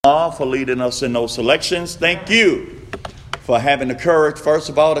Lamar for leading us in those selections. Thank you for having the courage, first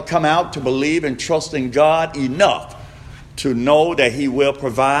of all, to come out, to believe and trust in God enough to know that he will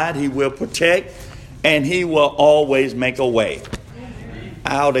provide, he will protect, and he will always make a way.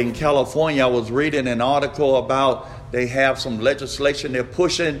 Out in California, I was reading an article about they have some legislation they're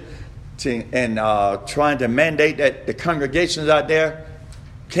pushing to, and trying to mandate that the congregations out there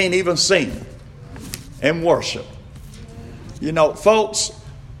can't even sing and worship. You know, folks,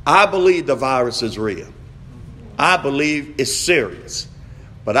 I believe the virus is real. I believe it's serious.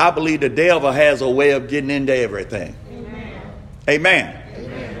 But I believe the devil has a way of getting into everything. Amen.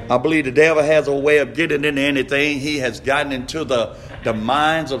 Amen. I believe the devil has a way of getting into anything. He has gotten into the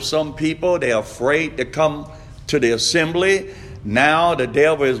minds of some people. They're afraid to come to the assembly. Now the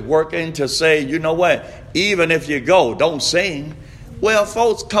devil is working to say, you know what, even if you go, don't sing. Well,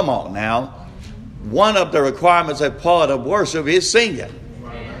 folks, come on now. One of the requirements as part of worship is singing.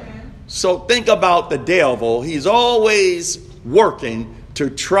 So think about the devil. He's always working to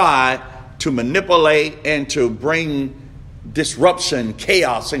try to manipulate and to bring disruption,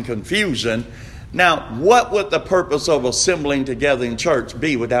 chaos, and confusion. Now, what would the purpose of assembling together in church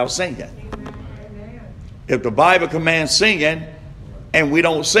be without singing? If the Bible commands singing and we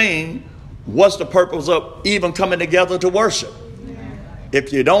don't sing, what's the purpose of even coming together to worship?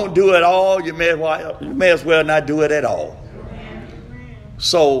 If you don't do it all, you may as well not do it at all.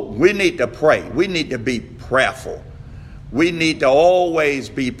 So we need to pray. We need to be prayerful. We need to always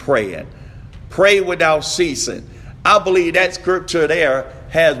be praying. Pray without ceasing. I believe that scripture there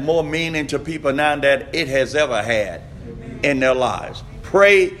has more meaning to people now than it has ever had in their lives.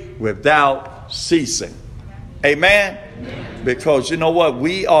 Pray without ceasing. Amen? Because you know what?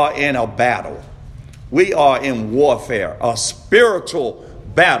 We are in a battle. We are in warfare, a spiritual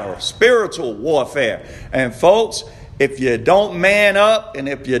battle, spiritual warfare. And folks, if you don't man up and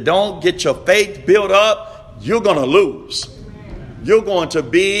if you don't get your faith built up, you're going to lose. You're going to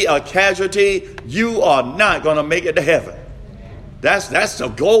be a casualty. You are not going to make it to heaven. That's the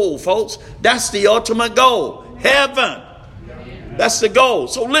goal, folks. That's the ultimate goal. Heaven. That's the goal.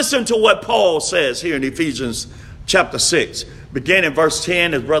 So listen to what Paul says here in Ephesians chapter 6. Beginning in verse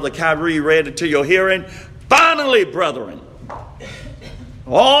 10, as Brother Kyrie read it to your hearing. Finally, brethren,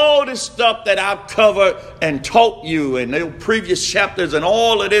 all this stuff that I've covered and taught you in the previous chapters and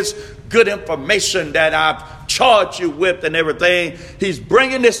all of this good information that I've charged you with and everything, he's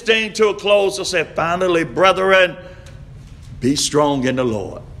bringing this thing to a close to say, finally, brethren, be strong in the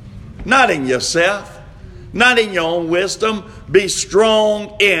Lord. Not in yourself, not in your own wisdom. Be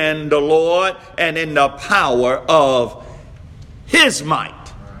strong in the Lord and in the power of his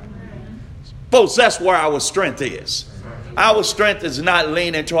might. Folks, that's where our strength is. Our strength is not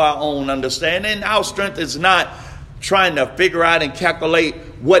leaning to our own understanding. Our strength is not trying to figure out and calculate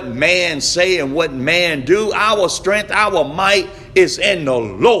what man say and what man do. Our strength, our might is in the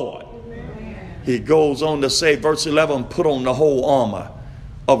Lord. He goes on to say, verse 11, put on the whole armor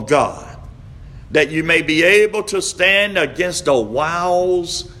of God, that you may be able to stand against the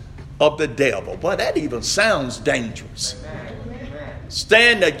wiles of the devil. But that even sounds dangerous.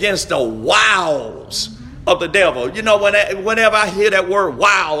 Stand against the wiles of the devil. You know, whenever I hear that word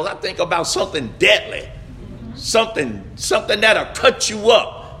wiles, I think about something deadly. Something that'll cut you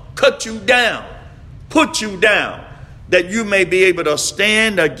up, cut you down, put you down, that you may be able to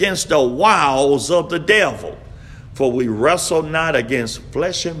stand against the wiles of the devil. For we wrestle not against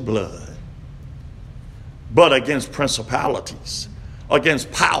flesh and blood, but against principalities, against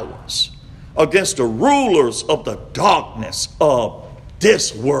powers, against the rulers of the darkness of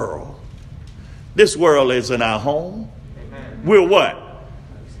this world. This world isn't our home. We're what?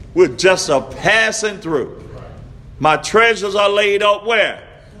 We're just a passing through. My treasures are laid up where?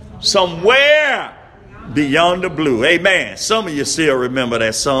 Somewhere beyond the blue. Amen. Some of you still remember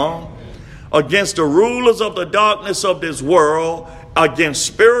that song. Against the rulers of the darkness of this world, against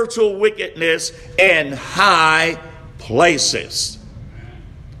spiritual wickedness in high places.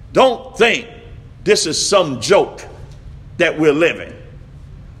 Don't think this is some joke that we're living.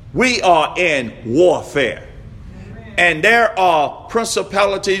 We are in warfare. And there are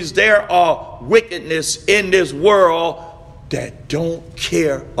principalities, there are wickedness in this world that don't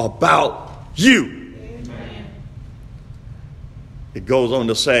care about you. Amen. It goes on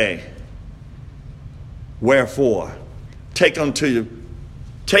to say, wherefore, take unto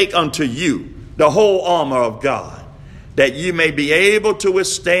you the whole armor of God, that you may be able to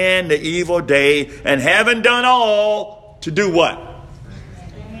withstand the evil day, and having done all, to do what?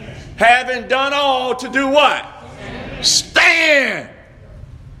 Having done all, to do what? Stand.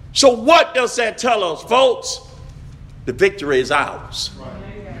 So what does that tell us, folks? The victory is ours.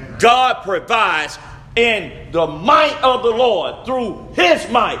 God provides in the might of the Lord, through his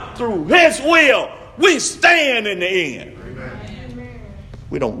might, through his will. We stand in the end.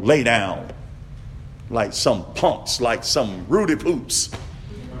 We don't lay down like some punks, like some Rudy Poops.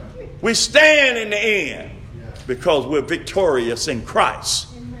 We stand in the end because we're victorious in Christ.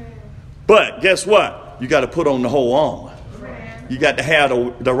 But guess what? You got to put on the whole armor. You got to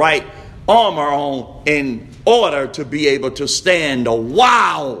have the right armor on in order to be able to stand the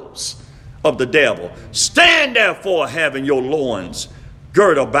wiles of the devil. Stand therefore, having your loins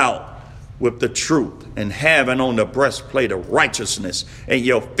girt about with the truth, and having on the breastplate of righteousness, and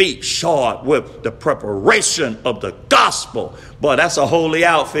your feet shod with the preparation of the gospel. Boy, that's a holy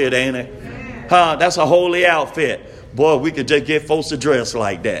outfit, ain't it? That's a holy outfit. Boy, we could just get folks to dress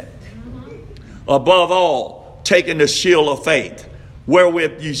like that. Above all, taking the shield of faith,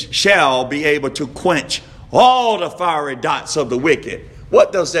 wherewith you shall be able to quench all the fiery dots of the wicked.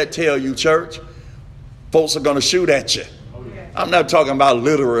 What does that tell you, church? Folks are going to shoot at you. I'm not talking about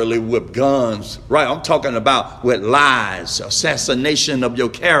literally with guns, right? I'm talking about with lies, assassination of your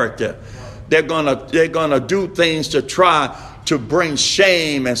character. They're gonna do things to try to bring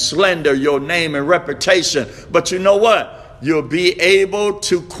shame and slander your name and reputation. But you know what? You'll be able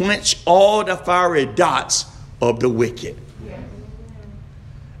to quench all the fiery dots of the wicked.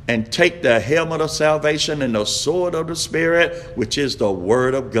 And take the helmet of salvation and the sword of the Spirit, which is the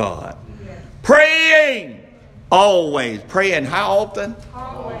word of God. Praying. Always. Praying how often?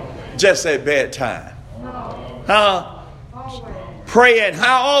 Always. Just at bedtime. No. Huh? Always. Praying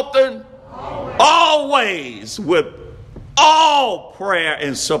how often? Always. With all prayer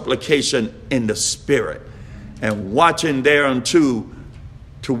and supplication in the Spirit. And watching thereunto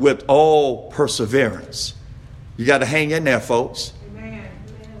to with all perseverance. You got to hang in there, folks. Amen.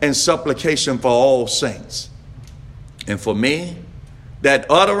 And supplication for all saints. And for me, that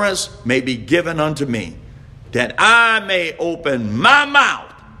utterance may be given unto me, that I may open my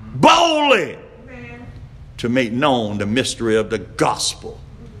mouth boldly to make known the mystery of the gospel,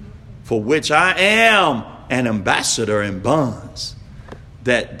 for which I am an ambassador in bonds,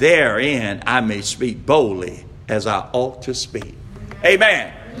 that therein I may speak boldly as I ought to speak.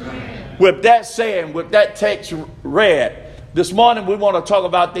 Amen. Amen. With that saying, with that text read, this morning we want to talk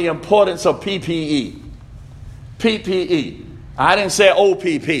about the importance of PPE. PPE. I didn't say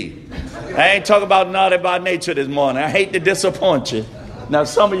OPP. I ain't talking about naughty by nature this morning. I hate to disappoint you. Now,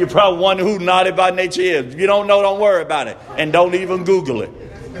 some of you probably wonder who naughty by nature is. If you don't know, don't worry about it. And don't even Google it.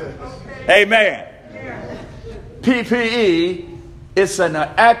 Amen. PPE is an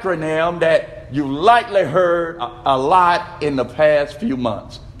acronym that you likely heard a lot in the past few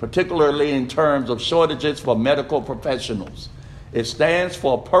months, particularly in terms of shortages for medical professionals. It stands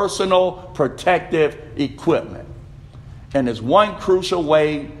for Personal Protective Equipment. And it's one crucial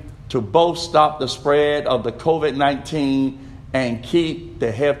way to both stop the spread of the COVID-19 and keep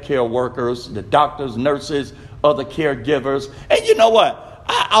the healthcare workers, the doctors, nurses, other caregivers. And you know what?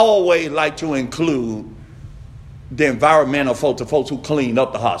 I always like to include the environmental folks, the folks who clean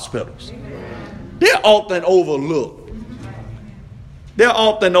up the hospitals. They're often overlooked.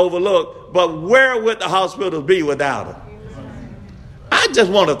 But where would the hospitals be without them? I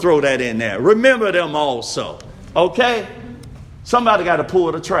just want to throw that in there. Remember them also. Okay? Somebody got to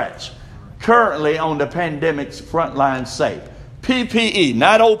pull the trash. Currently on the pandemic's frontline safe. PPE,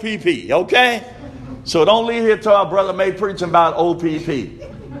 not OPP, okay? So don't leave here till our brother May preaching about OPP.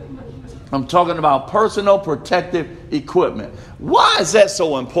 I'm talking about personal protective equipment. Why is that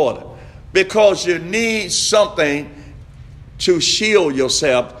so important? Because you need something to shield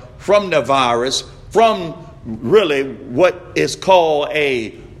yourself from the virus, from really what is called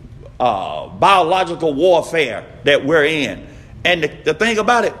a biological warfare that we're in. And the thing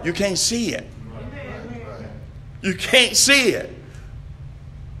about it, you can't see it. You can't see it.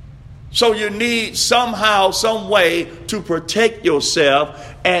 So you need somehow, some way to protect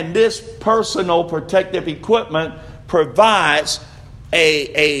yourself. And this personal protective equipment provides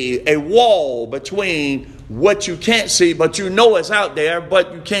a wall between what you can't see, but you know it's out there,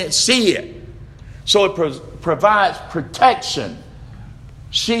 but you can't see it. So it provides protection,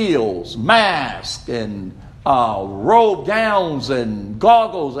 shields, masks, and robe gowns and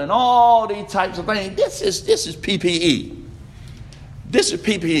goggles and all these types of things. This is PPE. This is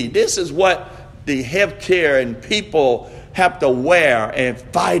PPE. This is what the healthcare and people have to wear and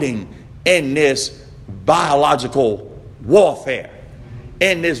fighting in this biological warfare,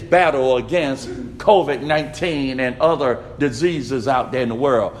 in this battle against COVID-19 and other diseases out there in the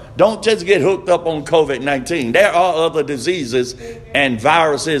world. Don't just get hooked up on COVID-19. There are other diseases and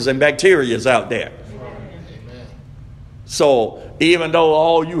viruses and bacteria out there. So even though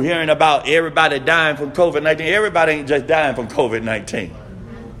all you hearing about everybody dying from COVID-19, everybody ain't just dying from COVID-19.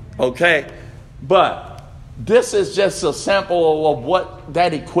 Okay? But this is just a sample of what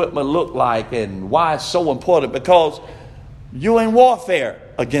that equipment looked like and why it's so important, because you're in warfare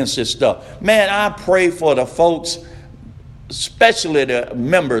against this stuff. Man, I pray for the folks, especially the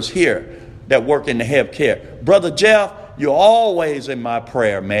members here that work in the healthcare. Brother Jeff, you're always in my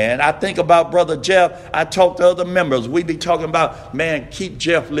prayer, man. I think about Brother Jeff. I talk to other members. We be talking about, man, keep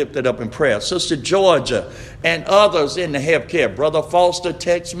Jeff lifted up in prayer. Sister Georgia and others in the healthcare. Brother Foster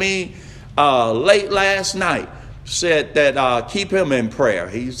texted me late last night, said that keep him in prayer.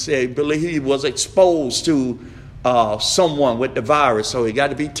 He said, believe he was exposed to someone with the virus, so he got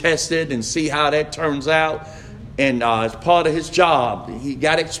to be tested and see how that turns out. And as part of his job, he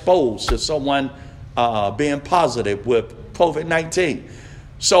got exposed to someone being positive with COVID-19.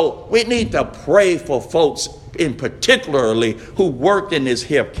 So we need to pray for folks in particularly who work in this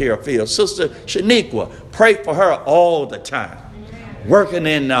healthcare field. Sister Shaniqua, pray for her all the time. Working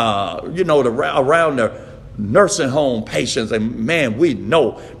in, around the nursing home patients. And man, we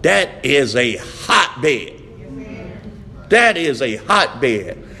know that is a hotbed. That is a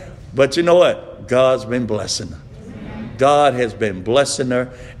hotbed. But you know what? God's been blessing her. God has been blessing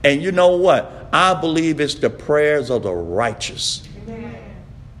her. And you know what? I believe it's the prayers of the righteous.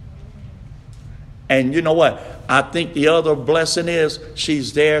 And you know what? I think the other blessing is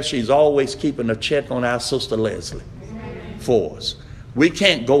she's there. She's always keeping a check on our Sister Leslie for us. We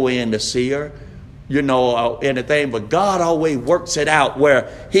can't go in to see her, anything, but God always works it out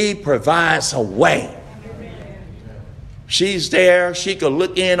where he provides a way. She's there. She could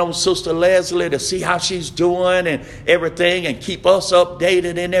look in on Sister Leslie to see how she's doing and everything and keep us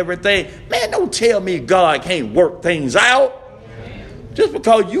updated and everything. Man, don't tell me God can't work things out. Just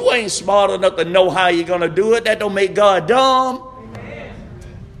because you ain't smart enough to know how you're going to do it, that don't make God dumb.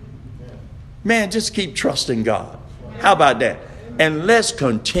 Man, just keep trusting God. How about that? And let's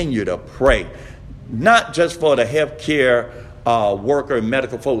continue to pray. Not just for the healthcare worker and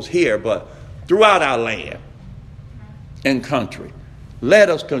medical folks here, but throughout our land and country. Let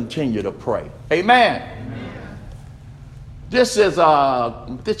us continue to pray. Amen. This is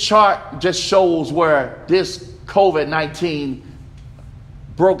the chart just shows where this COVID-19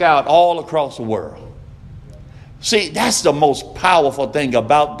 broke out all across the world. See, that's the most powerful thing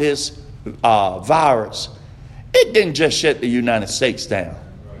about this virus. It didn't just shut the United States down.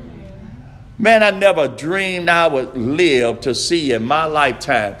 Man, I never dreamed I would live to see in my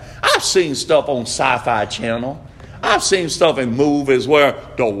lifetime. I've seen stuff on Sci-Fi Channel. I've seen stuff in movies where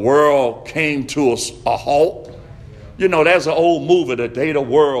the world came to a halt. There's an old movie, The Day the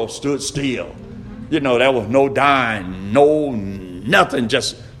World Stood Still. There was no dying, nothing,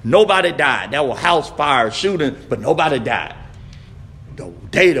 just nobody died. There were house fires, shooting, but nobody died. The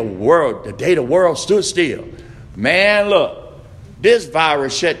day the world stood still. Man, look, this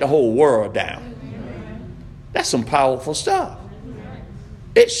virus shut the whole world down. That's some powerful stuff.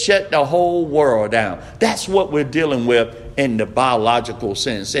 It shut the whole world down. That's what we're dealing with in the biological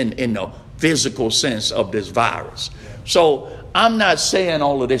sense, in the physical sense of this virus. So I'm not saying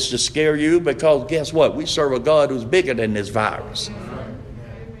all of this to scare you, because guess what? We serve a God who's bigger than this virus.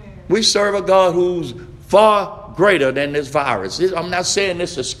 We serve a God who's far greater than this virus. I'm not saying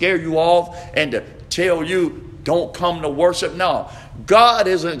this to scare you off and to tell you don't come to worship. No, God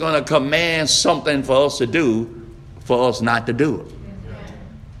isn't going to command something for us to do for us not to do it.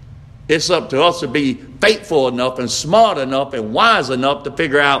 It's up to us to be faithful enough and smart enough and wise enough to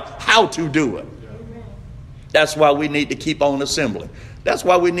figure out how to do it. That's why we need to keep on assembling. That's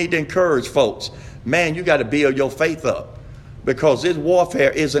why we need to encourage folks. Man, you got to build your faith up, because this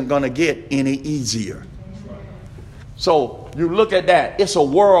warfare isn't going to get any easier. So you look at that. It's a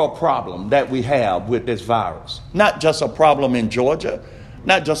world problem that we have with this virus. Not just a problem in Georgia.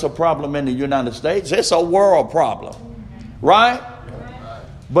 Not just a problem in the United States. It's a world problem. Right?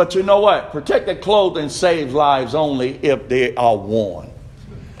 But you know what? Protective clothing saves lives only if they are worn.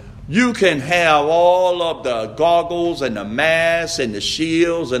 You can have all of the goggles and the masks and the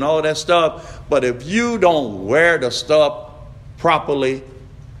shields and all that stuff, but if you don't wear the stuff properly,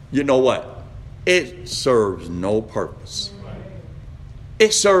 you know what? It serves no purpose.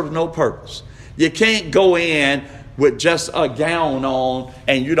 It serves no purpose. You can't go in with just a gown on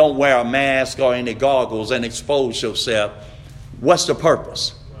and you don't wear a mask or any goggles and expose yourself. What's the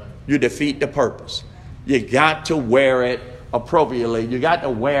purpose? You defeat the purpose. You got to wear it appropriately. You got to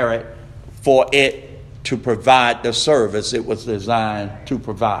wear it for it to provide the service it was designed to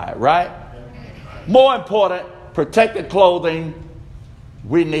provide, right? More important, protective clothing,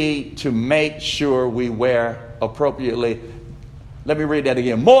 we need to make sure we wear appropriately. Let me read that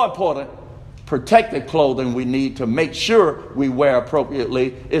again. More important, protective clothing we need to make sure we wear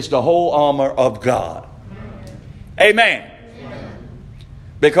appropriately is the whole armor of God. Amen.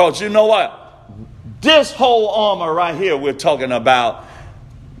 Because you know what? This whole armor right here we're talking about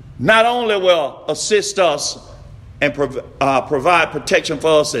not only will assist us and provide protection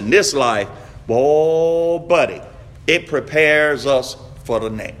for us in this life, but, oh, buddy, it prepares us for the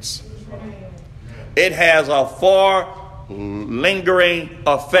next. It has a far lingering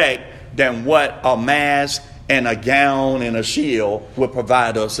effect than what a mask and a gown and a shield will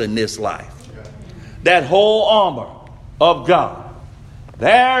provide us in this life. That whole armor of God.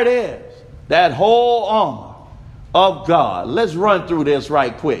 There it is. That whole armor of God. Let's run through this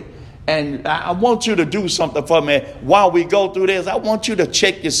right quick. And I want you to do something for me while we go through this. I want you to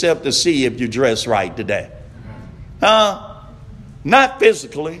check yourself to see if you dress right today. Not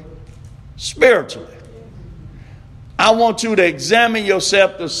physically, spiritually. I want you to examine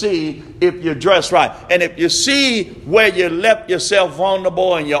yourself to see if you're dressed right. And if you see where you left yourself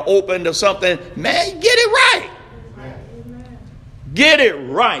vulnerable and you're open to something, man, get it right. Get it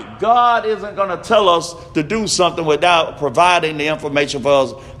right. God isn't going to tell us to do something without providing the information for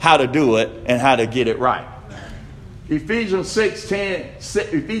us how to do it and how to get it right. Ephesians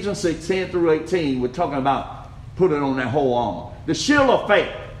 6:10 through 18, we're talking about putting on that whole armor. The shield of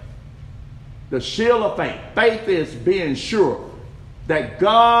faith. The shield of faith. Faith is being sure that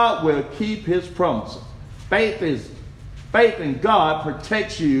God will keep his promises. Faith in God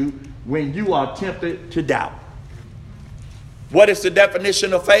protects you when you are tempted to doubt. What is the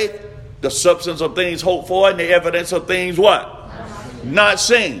definition of faith? The substance of things hoped for and the evidence of things what? Not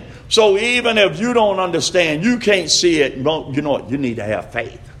seen. So even if you don't understand, you can't see it, you know what? You need to have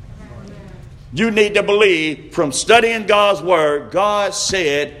faith. You need to believe from studying God's word, God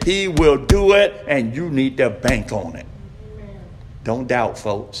said he will do it, and you need to bank on it. Don't doubt,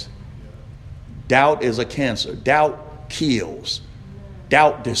 folks. Doubt is a cancer. Doubt kills.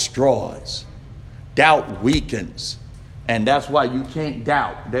 Doubt destroys. Doubt weakens. And that's why you can't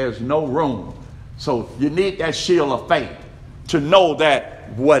doubt. There's no room. So you need that shield of faith to know that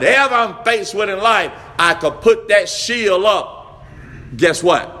whatever I'm faced with in life, I could put that shield up. Guess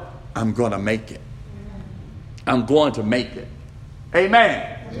what? I'm going to make it. I'm going to make it.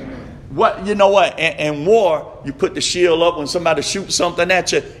 Amen. What, you know what? In war, you put the shield up when somebody shoots something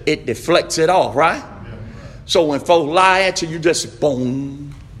at you, it deflects it off, right? So when folks lie at you, you just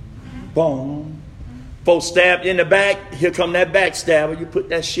boom, boom. Folks stab you in the back, here come that backstabber, you put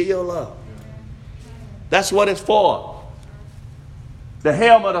that shield up. That's what it's for. The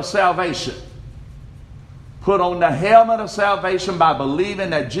helmet of salvation. Put on the helmet of salvation by believing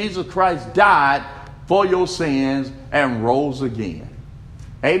that Jesus Christ died for your sins and rose again.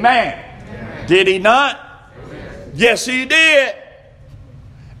 Amen. Amen. Did he not? Amen. Yes, he did.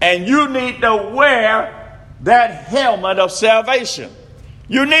 And you need to wear that helmet of salvation.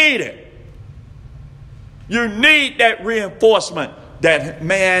 You need it. You need that reinforcement that,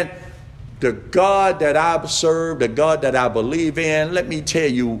 man, the God that I serve, the God that I believe in, let me tell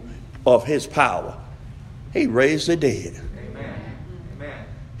you of his power. He raised the dead. Amen. Amen.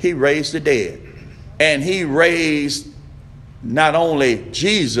 He raised the dead. And he raised not only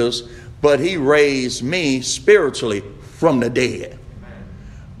Jesus, but he raised me spiritually from the dead. Amen.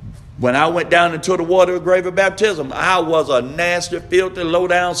 When I went down into the water of grave of baptism, I was a nasty, filthy,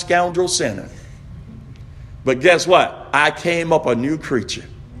 low-down scoundrel sinner. But guess what? I came up a new creature.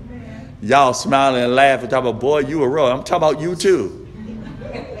 Amen. Y'all smiling and laughing, talking about, boy, you were wrong. I'm talking about you too.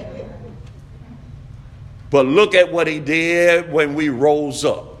 But look at what he did when we rose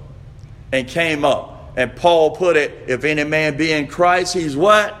up and came up. And Paul put it, if any man be in Christ, he's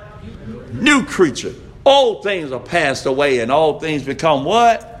what? New creature. Old things are passed away and all things become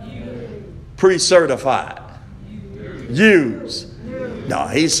what? Pre-certified. Used. No,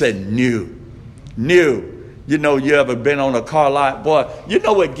 he said new. New. You know, you ever been on a car lot? Boy, you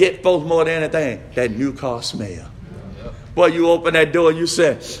know what get folks more than anything? That new car smell. Boy, you open that door and you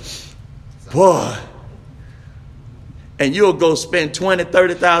say, boy. And you'll go spend $20,000,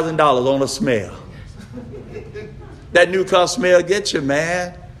 $30,000 on a smell. That new car smell gets you,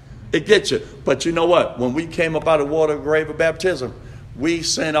 man. It gets you. But you know what? When we came up out of the water of grave of baptism, we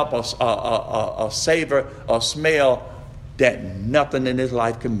sent up a savor, a smell that nothing in this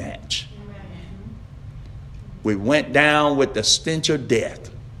life can match. We went down with the stench of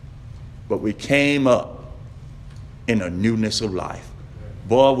death, but we came up in a newness of life.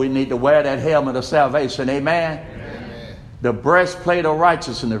 Boy, we need to wear that helmet of salvation. Amen. Amen. The breastplate of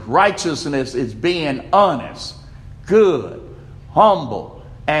righteousness. Righteousness is being honest, good, humble,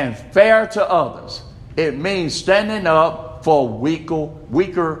 and fair to others. It means standing up for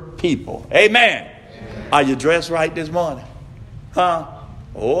weaker people. Amen. Are you dressed right this morning? Huh?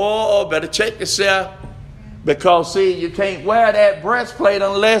 Oh, better check yourself. Because, see, you can't wear that breastplate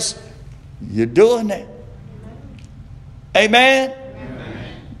unless you're doing that. Amen?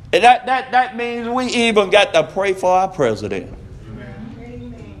 And that means we even got to pray for our president.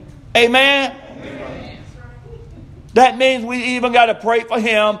 Amen? That means we even got to pray for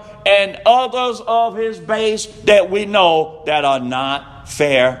him and others of his base that we know that are not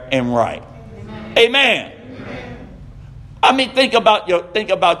fair and right. Amen. I mean, think about your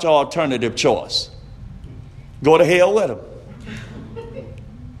alternative choice. Go to hell with him.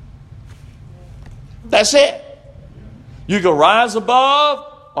 That's it. You can rise above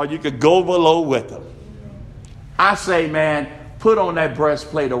or you could go below with him. I say, man, put on that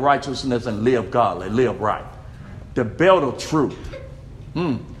breastplate of righteousness and live godly, live right. The belt of truth.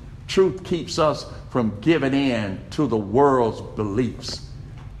 Truth keeps us from giving in to the world's beliefs.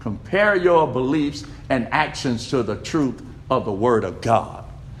 Compare your beliefs and actions to the truth of the word of God.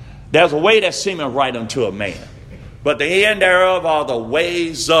 There's a way that seemeth right unto a man, but the end thereof are the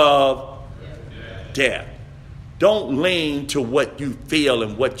ways of death. Don't lean to what you feel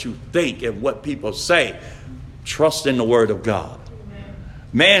and what you think and what people say. Trust in the word of God.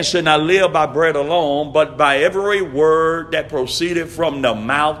 Man should not live by bread alone, but by every word that proceeded from the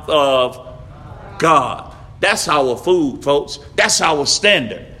mouth of God. That's our food, folks. That's our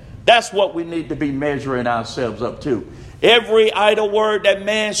standard. That's what we need to be measuring ourselves up to. Every idle word that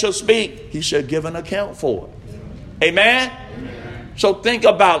man shall speak, he shall give an account for it. Amen? So think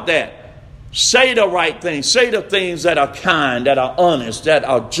about that. Say the right things. Say the things that are kind, that are honest, that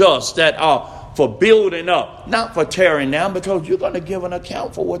are just, that are for building up, not for tearing down, because you're going to give an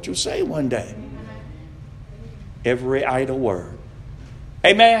account for what you say one day. Every idle word.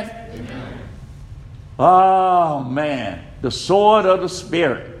 Amen? Oh, man. The sword of the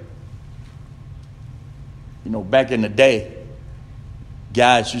Spirit. You know, back in the day,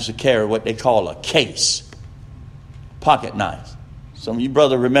 guys used to carry what they call a case. Pocket knives. Some of you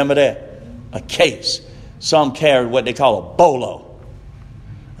brothers remember that? A case. Some carried what they call a bolo.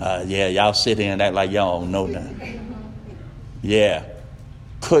 Yeah, y'all sit here and act like y'all don't know nothing. Yeah.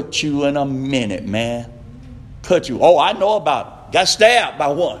 Cut you in a minute, man. Cut you. Oh, I know about it. Got stabbed by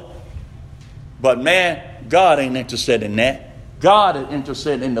one. But man, God ain't interested in that. God is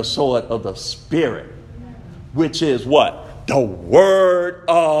interested in the sword of the Spirit, which is what? The word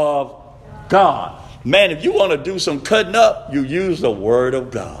of God. Man, if you want to do some cutting up, you use the word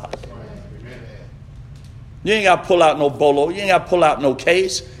of God. You ain't got to pull out no bolo. You ain't got to pull out no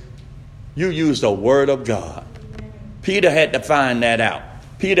case. You use the word of God. Peter had to find that out.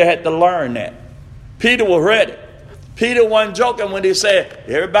 Peter had to learn that. Peter was ready. Peter wasn't joking when he said,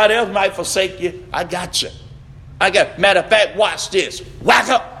 everybody else might forsake you. I got you. Matter of fact, watch this. Whack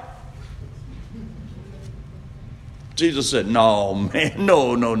up. Jesus said, no, man.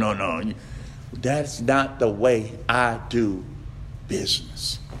 No. That's not the way I do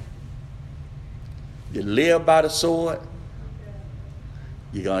business. You live by the sword,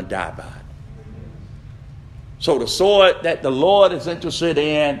 you're going to die by it. So the sword that the Lord is interested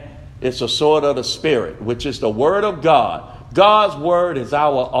in is the sword of the Spirit, which is the word of God. God's word is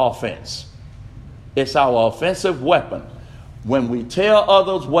our offense. It's our offensive weapon. When we tell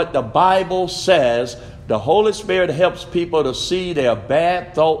others what the Bible says, the Holy Spirit helps people to see their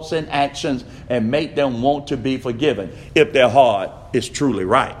bad thoughts and actions and make them want to be forgiven if their heart is truly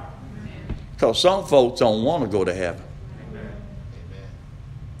right. Because some folks don't want to go to heaven.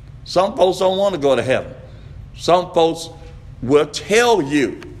 Some folks don't want to go to heaven. Some folks will tell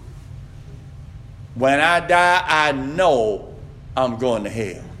you, when I die, I know I'm going to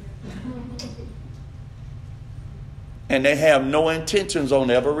hell. And they have no intentions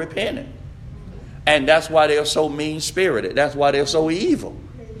on ever repenting. And that's why they're so mean-spirited. That's why they're so evil.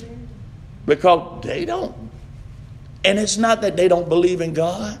 Because they don't. And it's not that they don't believe in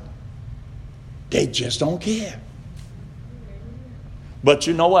God. They just don't care. But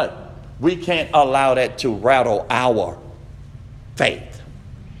you know what? We can't allow that to rattle our faith.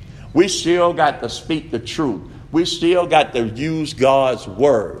 We still got to speak the truth. We still got to use God's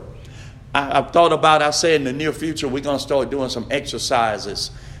word. I've thought about, I said in the near future, we're going to start doing some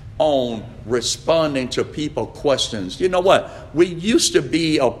exercises on responding to people questions. You know what? We used to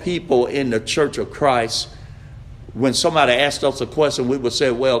be a people in the Church of Christ. When somebody asked us a question, we would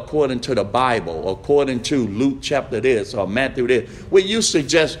say, well, according to the Bible, according to Luke chapter this or Matthew this. We used to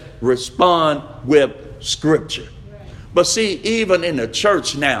just respond with scripture. But see, even in the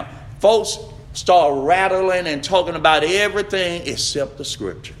church now, folks start rattling and talking about everything except the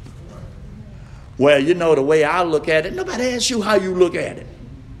scripture. Well, you know, the way I look at it, nobody asks you how you look at it.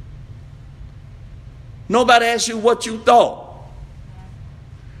 Nobody asks you what you thought.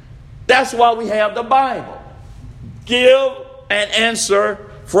 That's why we have the Bible. Give an answer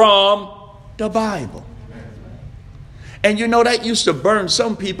from the Bible. And you know, that used to burn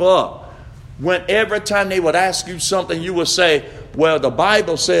some people up. When every time they would ask you something, you would say, well, the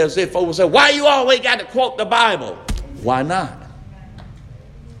Bible says this. Folks would say, why you always got to quote the Bible? Why not?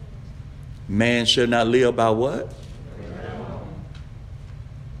 Man should not live by what?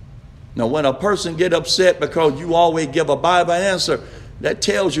 Now, when a person get upset because you always give a Bible answer, that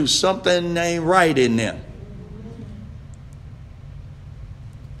tells you something ain't right in them.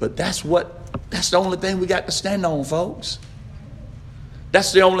 But that's the only thing we got to stand on, folks.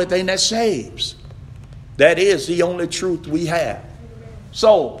 That's the only thing that saves. That is the only truth we have.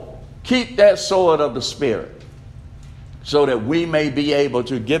 So keep that sword of the Spirit so that we may be able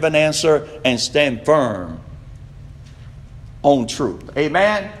to give an answer and stand firm on truth.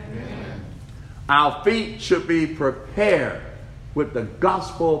 Amen? Amen. Our feet should be prepared with the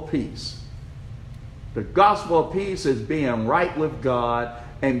gospel of peace. The gospel of peace is being right with God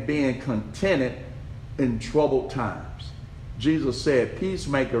and being contented in troubled times. Jesus said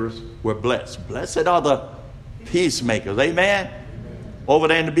peacemakers were blessed. Blessed are the peacemakers. Amen? Amen. Over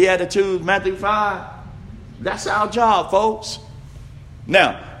there in the Beatitudes, Matthew 5. That's our job, folks.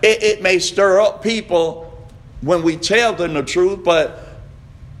 Now, it may stir up people when we tell them the truth, but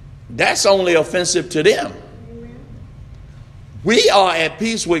that's only offensive to them. We are at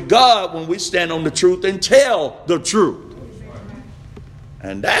peace with God when we stand on the truth and tell the truth.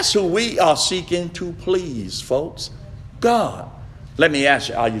 And that's who we are seeking to please, folks. God. Let me ask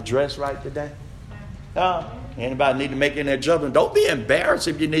you, are you dressed right today? Anybody need to make any adjustments? Don't be embarrassed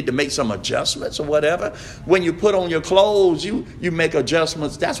if you need to make some adjustments or whatever. When you put on your clothes, you make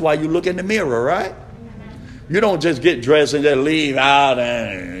adjustments. That's why you look in the mirror, right? You don't just get dressed and just leave out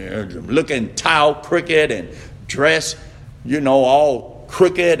and looking towel crooked and dress, all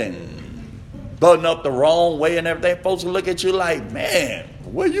crooked and button up the wrong way and everything. Folks will look at you like, man,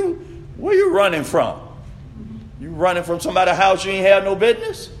 where you running from? You running from somebody's house you ain't have no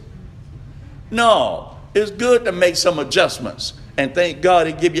business? No, it's good to make some adjustments. And thank God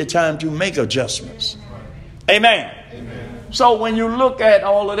He give you time to make adjustments. Amen. Amen. So when you look at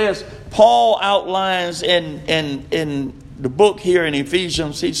all of this, Paul outlines in the book here in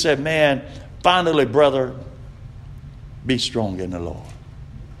Ephesians, he said, man, finally, brother, be strong in the Lord.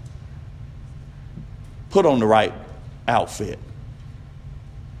 Put on the right outfit.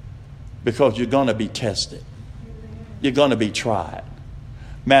 Because you're going to be tested. You're going to be tried.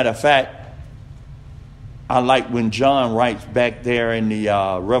 Matter of fact, I like when John writes back there in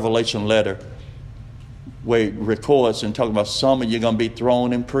the Revelation letter where he records and talks about some of you are going to be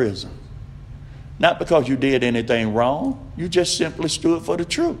thrown in prison. Not because you did anything wrong. You just simply stood for the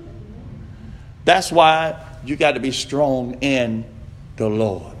truth. That's why you got to be strong in the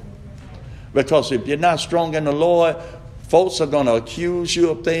Lord. Because if you're not strong in the Lord, folks are going to accuse you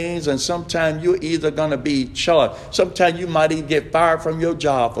of things, and sometimes you're either going to be charged. Sometimes you might even get fired from your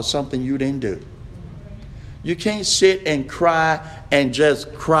job for something you didn't do. You can't sit and cry and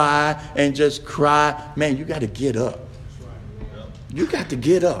just cry and just cry. Man, you got to get up. You got to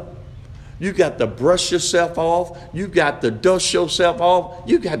get up. You got to brush yourself off. You got to dust yourself off.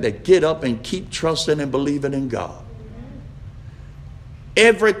 You got to get up and keep trusting and believing in God.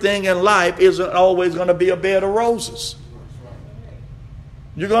 Everything in life isn't always going to be a bed of roses.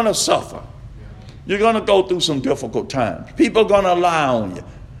 You're going to suffer. You're going to go through some difficult times. People are going to lie on you.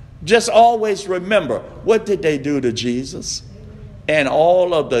 Just always remember, what did they do to Jesus? And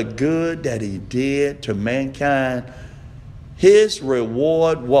all of the good that He did to mankind, His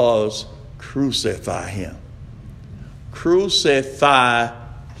reward was crucify Him. Crucify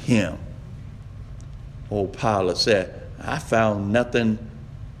Him. Old Pilate said, I found nothing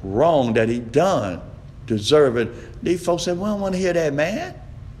wrong that He done deserving. These folks said, we don't want to hear that, man.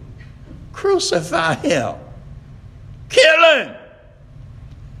 Crucify Him. Kill Him.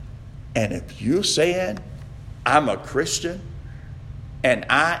 And if you're saying, I'm a Christian and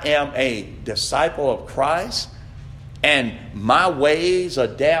I am a disciple of Christ and my ways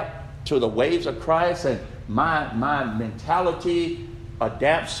adapt to the ways of Christ and my mentality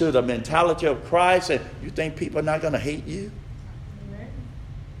adapts to the mentality of Christ, and you think people are not going to hate you?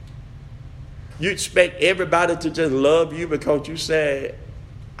 You expect everybody to just love you because you said,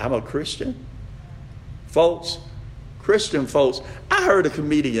 I'm a Christian? Folks, Christian folks, I heard a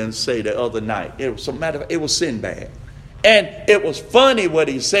comedian say the other night, it was Sinbad. And it was funny what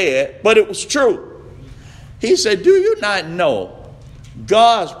he said, but it was true. He said, do you not know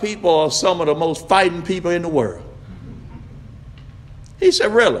God's people are some of the most fighting people in the world. He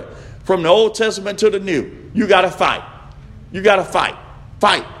said, really? From the Old Testament to the New, you got to fight. You got to fight.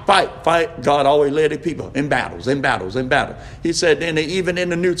 Fight, fight, fight. God always led the people in battles, in battles, in battles. He said, even in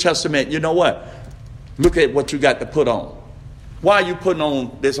the New Testament, you know what? Look at what you got to put on. Why are you putting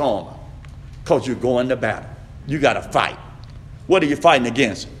on this armor? Because you're going to battle. You got to fight. What are you fighting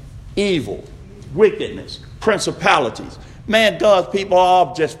against? Evil, wickedness, principalities. Man, God's people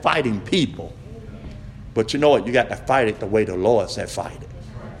are just fighting people. But you know what? You got to fight it the way the Lord said fight it.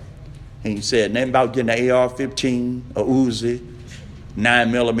 And he said nothing about getting an AR-15, a Uzi,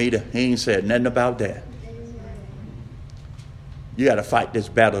 9mm. He ain't said nothing about that. You got to fight this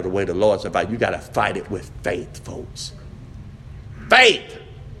battle the way the Lord said fight. You got to fight it with faith, folks. Faith.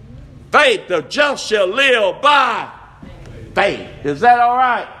 Faith. The just shall live by faith. Is that all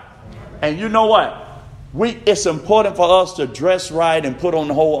right? And you know what? It's important for us to dress right and put on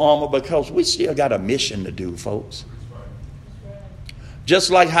the whole armor because we still got a mission to do, folks.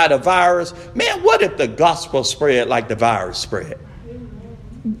 Just like how the virus, man, what if the gospel spread like the virus spread?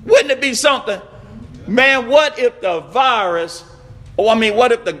 Wouldn't it be something? Man, what if the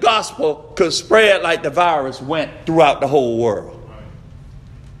what if the gospel could spread like the virus went throughout the whole world?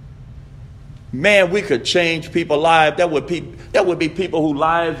 Man, we could change people's lives. That would be people whose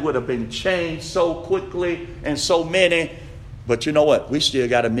lives would have been changed so quickly and so many. But you know what? We still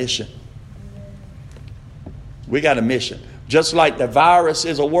got a mission. We got a mission. Just like the virus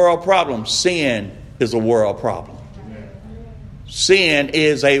is a world problem, sin is a world problem. Sin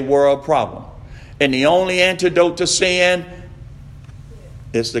is a world problem. And the only antidote to sin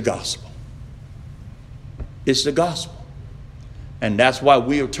is the gospel. It's the gospel. And that's why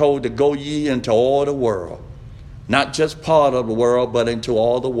we are told to go ye into all the world. Not just part of the world, but into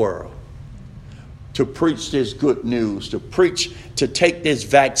all the world. To preach this good news, to take this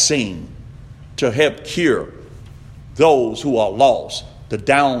vaccine, to help cure those who are lost, the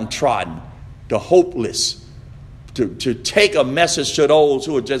downtrodden, the hopeless. To take a message to those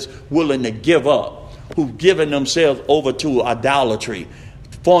who are just willing to give up, who've given themselves over to idolatry,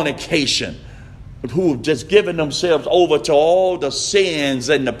 fornication, who have just given themselves over to all the sins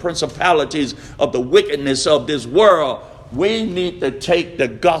and the principalities of the wickedness of this world. We need to take the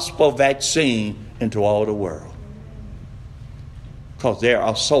gospel vaccine into all the world. Because there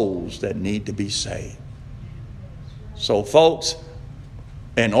are souls that need to be saved. So folks,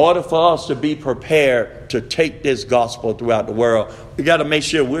 in order for us to be prepared to take this gospel throughout the world, we got to make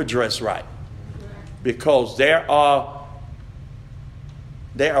sure we're dressed right. Because there are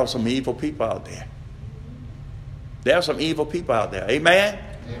some evil people out there. There are some evil people out there. Amen?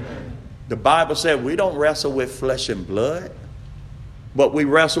 Amen. The Bible said we don't wrestle with flesh and blood, but we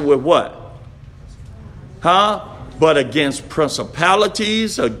wrestle with what? But against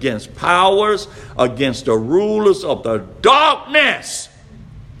principalities, against powers, against the rulers of the darkness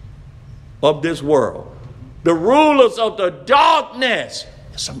of this world. The rulers of the darkness.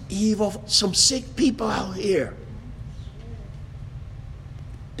 There's some evil, some sick people out here.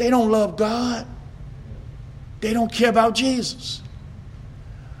 They don't love God. They don't care about Jesus.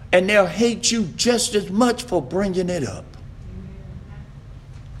 And they'll hate you just as much for bringing it up.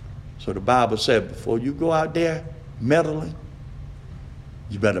 So the Bible said, before you go out there meddling,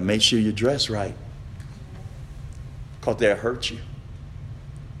 you better make sure you dress right. Because they'll hurt you.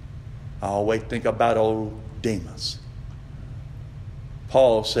 I always think about old Demas.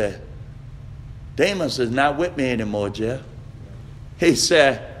 Paul said, Demas is not with me anymore, Jeff. He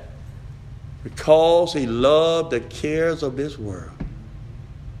said, because he loved the cares of this world,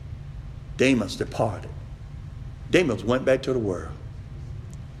 Demas departed. Demas went back to the world.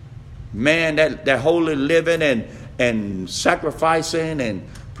 Man, that holy living and sacrificing and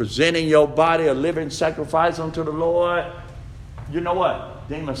presenting your body a living sacrifice unto the Lord. You know what?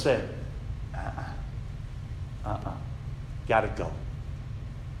 Demas said, gotta go.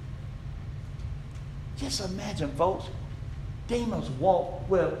 Just imagine, folks, Demas walked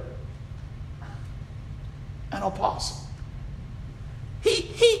with an apostle. He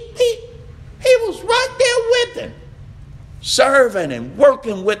was right there with him, serving and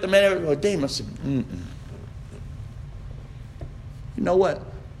working with him. And Demas said, You know what?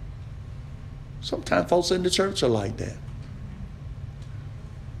 Sometimes folks in the church are like that.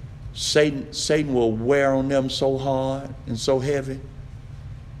 Satan will wear on them so hard and so heavy.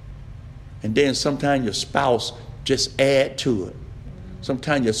 And then sometimes your spouse just add to it.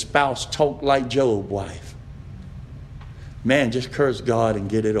 Sometimes your spouse talk like Job's wife. Man, just curse God and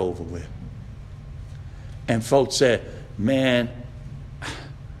get it over with. And folks said, man,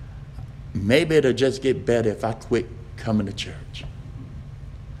 maybe it'll just get better if I quit coming to church.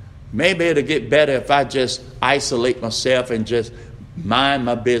 Maybe it'll get better if I just isolate myself and just mind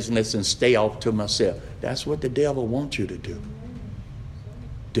my business and stay off to myself. That's what the devil wants you to do.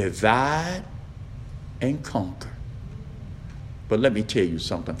 Divide and conquer. But let me tell you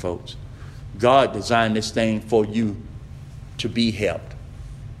something, folks. God designed this thing for you to be helped.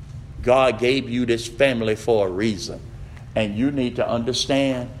 God gave you this family for a reason. And you need to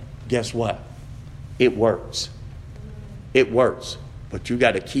understand, guess what? It works. It works. But you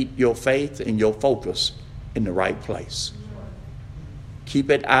got to keep your faith and your focus in the right place. Keep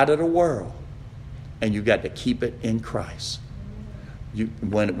it out of the world. And you got to keep it in Christ.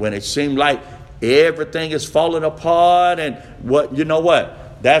 When it seems like everything is falling apart, and what you know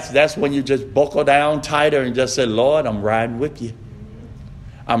what? That's when you just buckle down tighter and just say, Lord, I'm riding with you.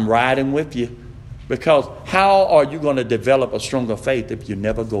 I'm riding with you. Because how are you going to develop a stronger faith if you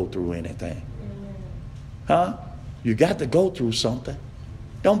never go through anything? Huh? You got to go through something.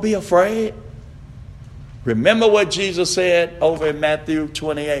 Don't be afraid. Remember what Jesus said over in Matthew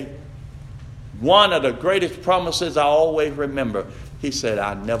 28. One of the greatest promises I always remember. He said,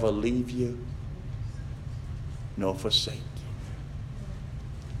 I never leave you nor forsake you.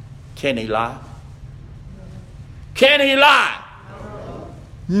 Can he lie? Can he lie?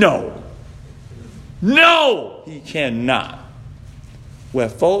 No. No, he cannot. Well,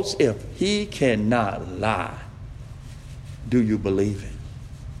 folks, if he cannot lie, do you believe it?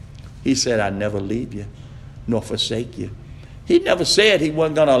 He said, I never leave you nor forsake you. He never said he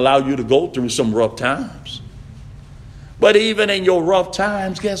wasn't going to allow you to go through some rough times. But even in your rough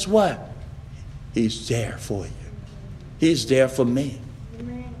times, guess what? He's there for you. He's there for me.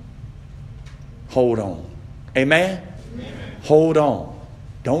 Amen. Hold on. Amen? Amen? Hold on.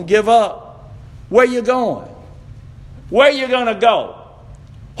 Don't give up. Where you going? Where you going to go?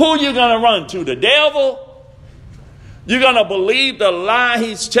 Who you going to run to? The devil? You're going to believe the lie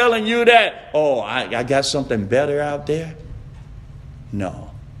he's telling you that, oh, I got something better out there?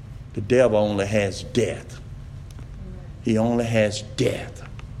 No. The devil only has death. He only has death.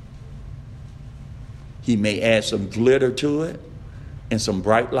 He may add some glitter to it and some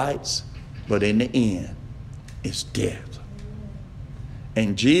bright lights, but in the end, it's death.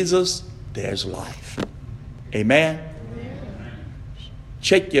 In Jesus, there's life. Amen?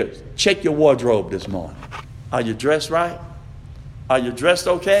 Check your wardrobe this morning. Are you dressed right? Are you dressed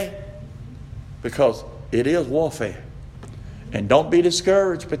okay? Because it is warfare. And don't be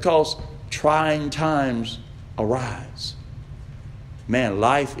discouraged because trying times arise. Man,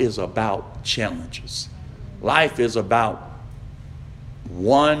 life is about challenges. Life is about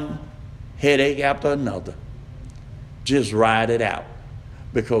one headache after another. Just ride it out.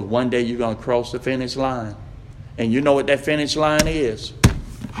 Because one day you're going to cross the finish line. And you know what that finish line is?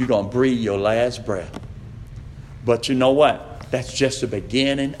 You're going to breathe your last breath. But you know what? That's just the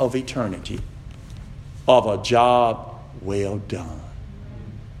beginning of eternity. Of a job well done.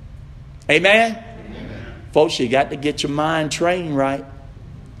 Amen? Amen. Folks, you got to get your mind trained right.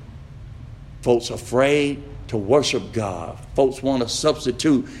 Folks afraid to worship God. Folks want to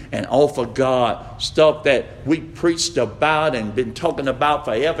substitute and offer God stuff that we preached about and been talking about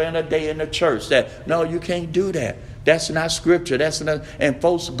forever and a day in the church. That, no, you can't do that. That's not scripture. That's not, and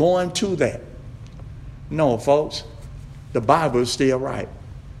folks going to that. No, folks, the Bible is still right.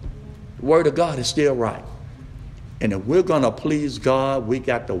 The Word of God is still right. And if we're going to please God, we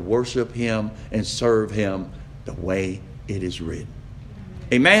got to worship Him and serve Him the way it is written.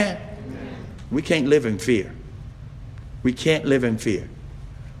 Amen? Amen. We can't live in fear. We can't live in fear.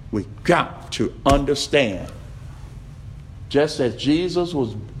 We got to understand, just as Jesus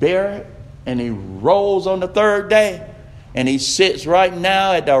was buried and He rose on the third day, and He sits right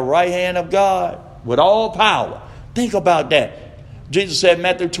now at the right hand of God with all power. Think about that. Jesus said,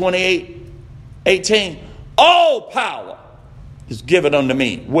 Matthew 28:18, all power is given unto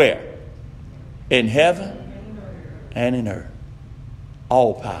me. Where? In heaven and in earth.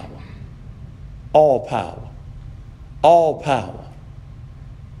 All power. All power. All power.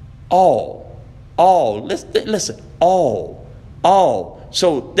 All. Listen. All.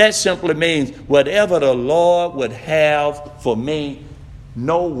 So that simply means whatever the Lord would have for me,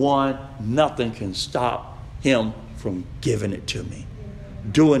 no one, nothing can stop Him from giving it to me,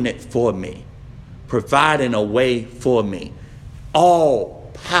 doing it for me, providing a way for me.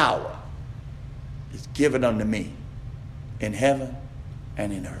 All power is given unto me in heaven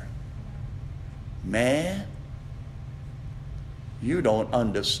and in earth. Man, you don't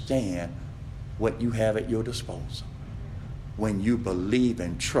understand what you have at your disposal when you believe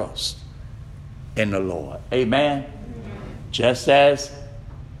and trust in the Lord. Amen? Just as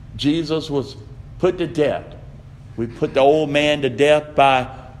Jesus was put to death. We put the old man to death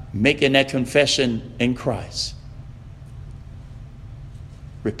by making that confession in Christ,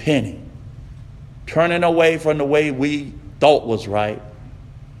 repenting, turning away from the way we thought was right,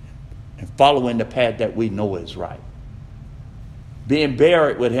 and following the path that we know is right. Being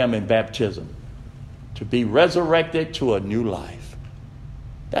buried with him in baptism, to be resurrected to a new life.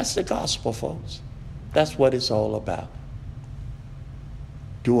 That's the gospel, folks. That's what it's all about.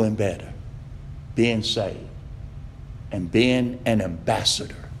 Doing better, being saved, and being an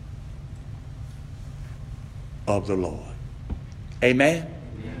ambassador of the Lord. Amen?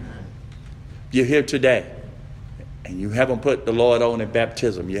 Amen. You're here today, and you haven't put the Lord on in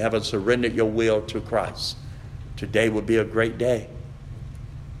baptism. You haven't surrendered your will to Christ. Today would be a great day.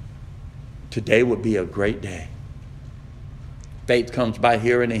 Today would be a great day. Faith comes by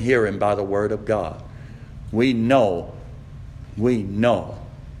hearing, and hearing by the word of God. We know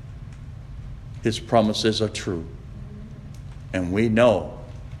his promises are true. And we know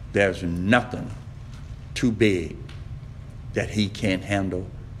there's nothing too big that he can't handle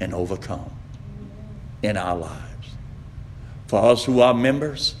and overcome in our lives. For us who are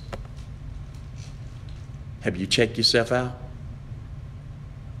members, have you checked yourself out?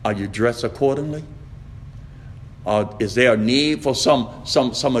 Are you dressed accordingly? Or is there a need for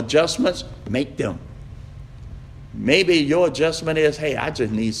some adjustments? Make them. Maybe your adjustment is, hey, I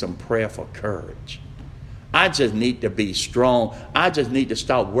just need some prayer for courage. I just need to be strong. I just need to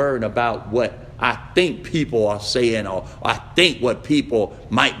stop worrying about what I think people are saying, or I think what people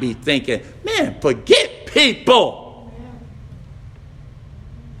might be thinking. Man, forget people.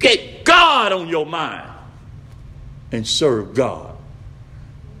 Get God on your mind and serve God.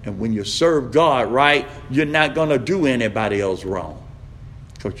 And when you serve God right, you're not going to do anybody else wrong.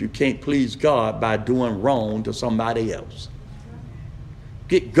 Because you can't please God by doing wrong to somebody else.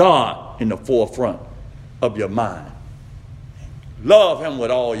 Get God in the forefront of your mind. Love him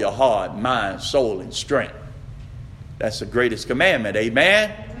with all your heart, mind, soul, and strength. That's the greatest commandment.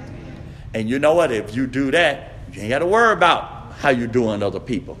 Amen? And you know what? If you do that, you ain't got to worry about how you're doing other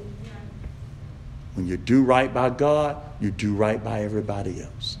people. When you do right by God, you do right by everybody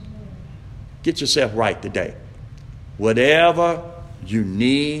else. Get yourself right today. Whatever you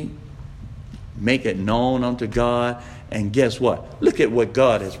need, make it known unto God. And guess what? Look at what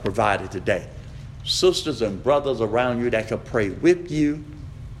God has provided today. Sisters and brothers around you that can pray with you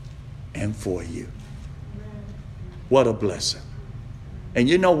and for you. What a blessing. And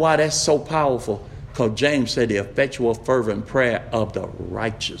you know why that's so powerful? Because James said the effectual fervent prayer of the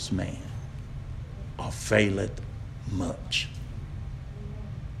righteous man availeth much.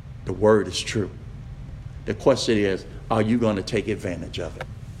 The word is true. The question is, are you going to take advantage of it?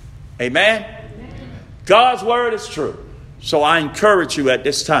 Amen? Amen. God's word is true. So I encourage you at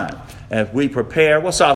this time, as we prepare, what's our